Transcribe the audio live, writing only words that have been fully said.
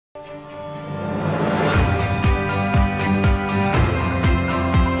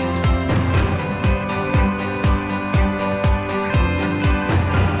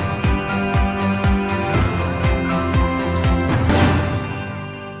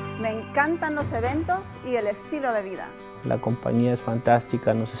Me encantan los eventos y el estilo de vida. La compañía es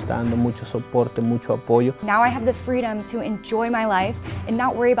fantástica, nos está dando mucho soporte, mucho apoyo. Now I have the freedom to enjoy my life and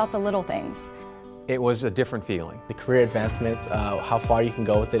not worry about the little things. It was a different feeling. The career advancements, how far you can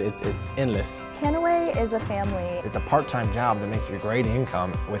go with it, it's endless. Canaway is a family. It's a part-time job that makes you a great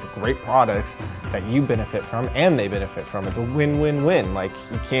income with great products that you benefit from and they benefit from. It's a win-win-win. Like,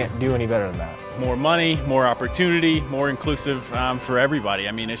 you can't do any better than that. More money, more opportunity, more inclusive for everybody.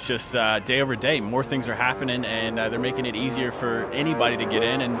 I mean, it's just day over day, more things are happening and they're making it easier for anybody to get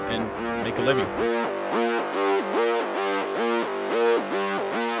in and make a living.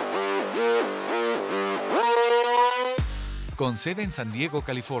 Con sede en San Diego,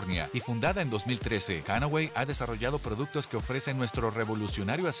 California y fundada en 2013, Canaway ha desarrollado productos que ofrecen nuestro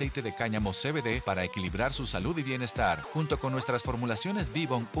revolucionario aceite de cáñamo CBD para equilibrar su salud y bienestar. Junto con nuestras formulaciones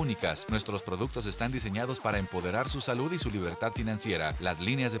Vivon únicas, nuestros productos están diseñados para empoderar su salud y su libertad financiera. Las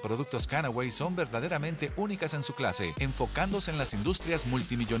líneas de productos Canaway son verdaderamente únicas en su clase, enfocándose en las industrias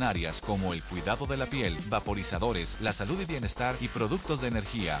multimillonarias como el cuidado de la piel, vaporizadores, la salud y bienestar y productos de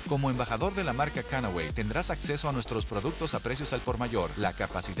energía. Como embajador de la marca Canaway, tendrás acceso a nuestros productos a precios al por mayor, la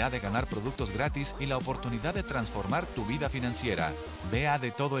capacidad de ganar productos gratis y la oportunidad de transformar tu vida financiera. BA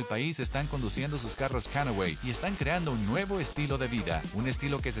de todo el país están conduciendo sus carros Canaway y están creando un nuevo estilo de vida, un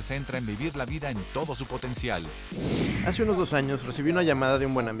estilo que se centra en vivir la vida en todo su potencial. Hace unos 2 años recibí una llamada de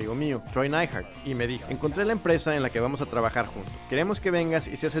un buen amigo mío, Troy Neihart, y me dijo: encontré la empresa en la que vamos a trabajar juntos. Queremos que vengas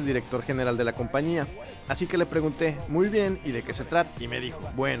y seas el director general de la compañía. Así que le pregunté: muy bien, ¿y de qué se trata? Y me dijo: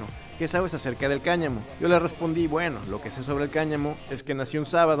 bueno, ¿qué sabes acerca del cáñamo? Yo le respondí: bueno, lo que sé sobre el cáñamo es que nací un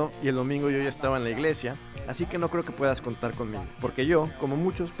sábado y el domingo yo ya estaba en la iglesia, así que no creo que puedas contar conmigo, porque yo, como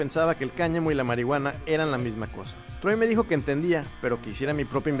muchos, pensaba que el cáñamo y la marihuana eran la misma cosa. Troy me dijo que entendía, pero que hiciera mi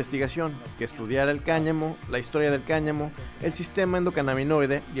propia investigación, que estudiara el cáñamo, la historia del cáñamo, el sistema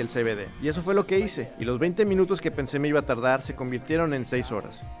endocannabinoide y el CBD. Y eso fue lo que hice, y los 20 minutos que pensé me iba a tardar se convirtieron en 6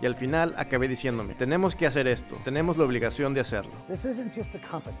 horas. Y al final acabé diciéndome: tenemos que hacer esto, tenemos la obligación de hacerlo.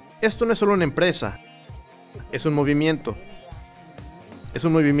 Esto no es solo una empresa, es un movimiento. Es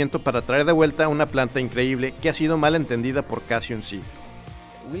un movimiento para traer de vuelta una planta increíble que ha sido mal entendida por casi un siglo.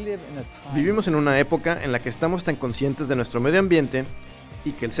 Vivimos en una época en la que estamos tan conscientes de nuestro medio ambiente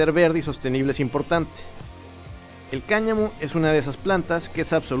y que el ser verde y sostenible es importante. El cáñamo es una de esas plantas que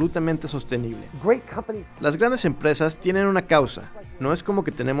es absolutamente sostenible. Las grandes empresas tienen una causa. No es como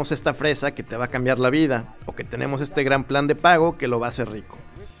que tenemos esta fresa que te va a cambiar la vida o que tenemos este gran plan de pago que lo va a hacer rico.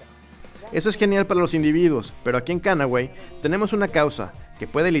 Eso es genial para los individuos, pero aquí en Canaway tenemos una causa que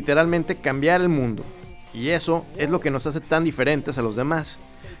puede literalmente cambiar el mundo. Y eso es lo que nos hace tan diferentes a los demás.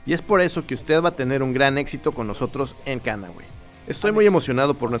 Y es por eso que usted va a tener un gran éxito con nosotros en Canaway. Estoy muy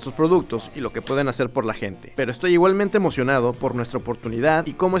emocionado por nuestros productos y lo que pueden hacer por la gente, pero estoy igualmente emocionado por nuestra oportunidad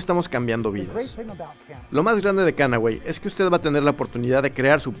y cómo estamos cambiando vidas. Lo más grande de Canaway es que usted va a tener la oportunidad de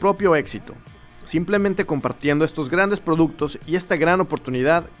crear su propio éxito, simplemente compartiendo estos grandes productos y esta gran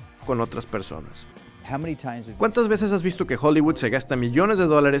oportunidad con otras personas. ¿Cuántas veces has visto que Hollywood se gasta millones de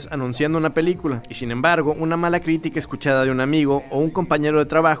dólares anunciando una película y sin embargo una mala crítica escuchada de un amigo o un compañero de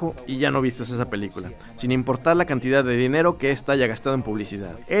trabajo y ya no vistes esa película, sin importar la cantidad de dinero que ésta haya gastado en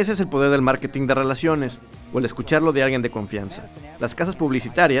publicidad? Ese es el poder del marketing de relaciones o el escucharlo de alguien de confianza. Las casas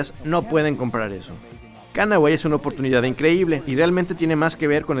publicitarias no pueden comprar eso. Canaway es una oportunidad increíble y realmente tiene más que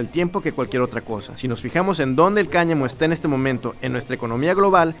ver con el tiempo que cualquier otra cosa. Si nos fijamos en dónde el cáñamo está en este momento en nuestra economía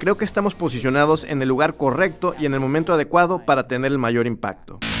global, creo que estamos posicionados en el lugar correcto y en el momento adecuado para tener el mayor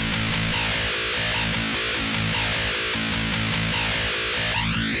impacto.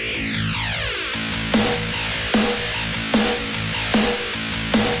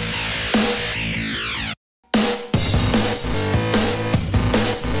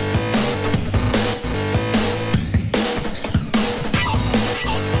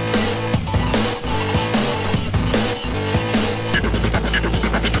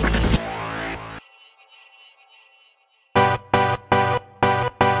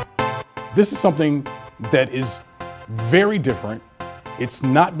 This is something that is very different. It's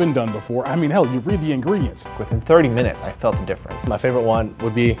not been done before. I mean, hell, you read the ingredients. Within 30 minutes, I felt the difference. My favorite one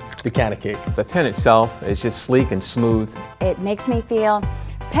would be the Canna Cake. The pen itself is just sleek and smooth. It makes me feel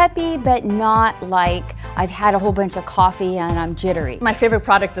peppy, but not like I've had a whole bunch of coffee and I'm jittery. My favorite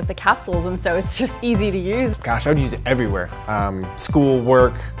product is the capsules, and so it's just easy to use. Gosh, I would use it everywhere. School,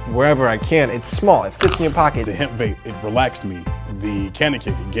 work, wherever I can. It's small, it fits in your pocket. The hemp vape, it relaxed me. The Canna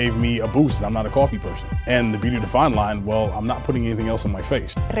Cake, it gave me a boost, and I'm not a coffee person. And the Beauty Define line, well, I'm not putting anything else on my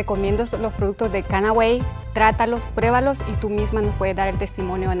face. Recomiendo los productos de Canaway, trátalos, pruébalos y tú misma nos puedes dar el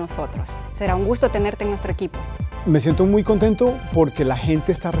testimonio a nosotros. Será un gusto tenerte en nuestro equipo. Me siento muy contento porque la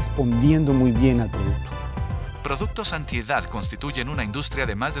gente está respondiendo muy bien al producto. Productos antiedad constituyen una industria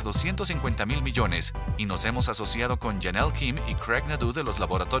de más de 250.000 millones y nos hemos asociado con Janelle Kim y Craig Nadeau de los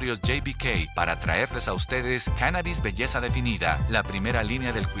laboratorios JBK para traerles a ustedes Cannabis Belleza Definida, la primera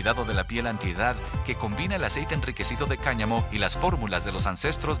línea del cuidado de la piel antiedad que combina el aceite enriquecido de cáñamo y las fórmulas de los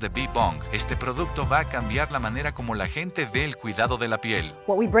ancestros de Bee Bong. Este producto va a cambiar la manera como la gente ve el cuidado de la piel.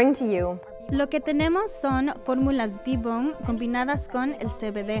 What we bring to you. Lo que tenemos son fórmulas Bee Bong combinadas con el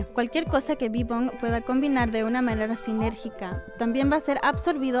CBD. Cualquier cosa que Bee Bong pueda combinar de una manera sinérgica también va a ser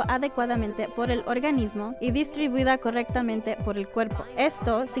absorbido adecuadamente por el organismo y distribuida correctamente por el cuerpo.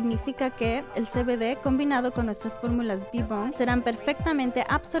 Esto significa que el CBD combinado con nuestras fórmulas Bee Bong serán perfectamente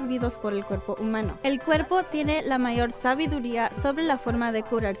absorbidos por el cuerpo humano. El cuerpo tiene la mayor sabiduría sobre la forma de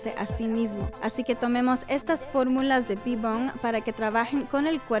curarse a sí mismo, así que tomemos estas fórmulas de Bee Bong para que trabajen con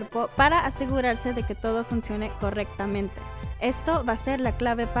el cuerpo para asegurarse de que todo funcione correctamente. Esto va a ser la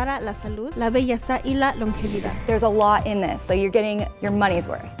clave para la salud, la belleza y la longevidad. There's a lot in this, so you're getting your money's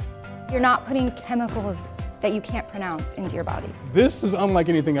worth. You're not putting chemicals that you can't pronounce into your body. This is unlike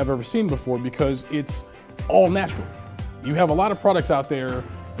anything I've ever seen before because it's all natural. You have a lot of products out there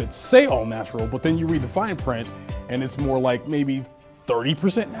that say all natural, but then you read the fine print and it's more like maybe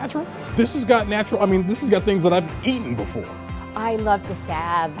 30% natural. This has got natural, I mean, this has got things that I've eaten before. I love the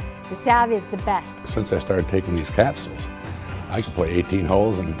salve. The salve is the best. Since I started taking these capsules, I can play 18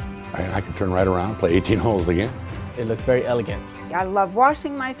 holes and I can turn right around, play 18 holes again. It looks very elegant. I love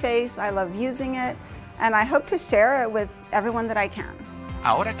washing my face, I love using it, and I hope to share it with everyone that I can.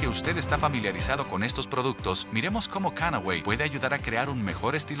 Ahora que usted está familiarizado con estos productos, miremos cómo Kannaway puede ayudar a crear un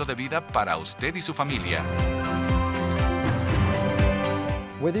mejor estilo de vida para usted y su familia.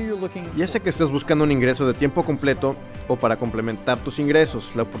 Ya sea que estés buscando un ingreso de tiempo completo o para complementar tus ingresos,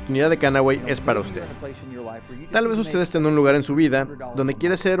 la oportunidad de Kannaway es para usted. Tal vez usted esté en un lugar en su vida donde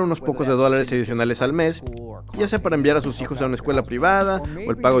quiere hacer unos pocos de dólares adicionales al mes, ya sea para enviar a sus hijos a una escuela privada o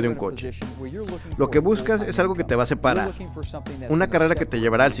el pago de un coche. Lo que buscas es algo que te va a separar, una carrera que te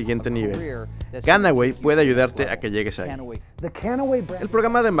llevará al siguiente nivel. Kannaway puede ayudarte a que llegues ahí. El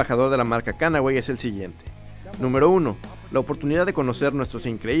programa de embajador de la marca Kannaway es el siguiente. Número 1. La oportunidad de conocer nuestros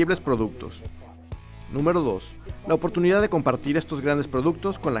increíbles productos. Número 2. La oportunidad de compartir estos grandes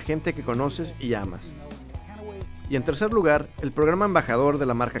productos con la gente que conoces y amas. Y en tercer lugar, el programa embajador de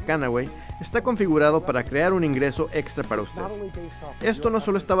la marca Kannaway está configurado para crear un ingreso extra para usted. Esto no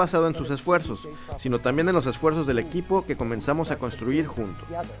solo está basado en sus esfuerzos, sino también en los esfuerzos del equipo que comenzamos a construir juntos.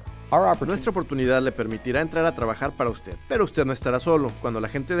 Nuestra oportunidad le permitirá entrar a trabajar para usted, pero usted no estará solo. Cuando la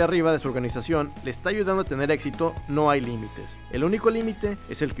gente de arriba de su organización le está ayudando a tener éxito, no hay límites. El único límite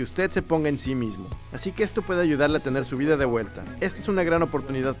es el que usted se ponga en sí mismo. Así que esto puede ayudarle a tener su vida de vuelta. Esta es una gran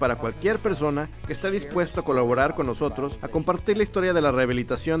oportunidad para cualquier persona que esté dispuesto a colaborar con nosotros a compartir la historia de la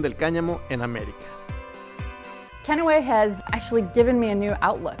rehabilitación del cáñamo en América. Kannaway has actually given me a new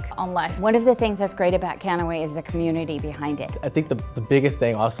outlook on life. One of the things that's great about Kannaway is the community behind it. I think the biggest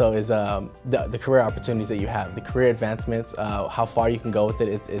thing also is the career opportunities that you have, the career advancements, how far you can go with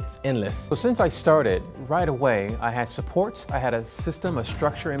it, it's endless. So since I started, right away, I had supports, I had a system, a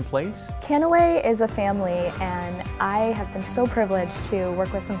structure in place. Kannaway is a family, and I have been so privileged to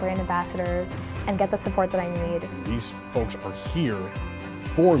work with some brand ambassadors and get the support that I need. These folks are here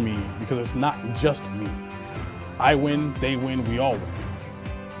for me because it's not just me. I win, they win, we all win.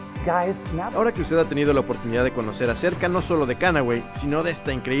 Ahora que usted ha tenido la oportunidad de conocer acerca no solo de Kannaway, sino de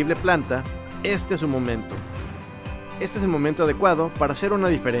esta increíble planta, este es su momento. Este es el momento adecuado para hacer una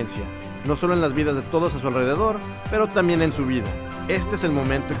diferencia, no solo en las vidas de todos a su alrededor, pero también en su vida. Este es el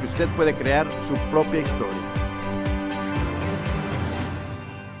momento en que usted puede crear su propia historia.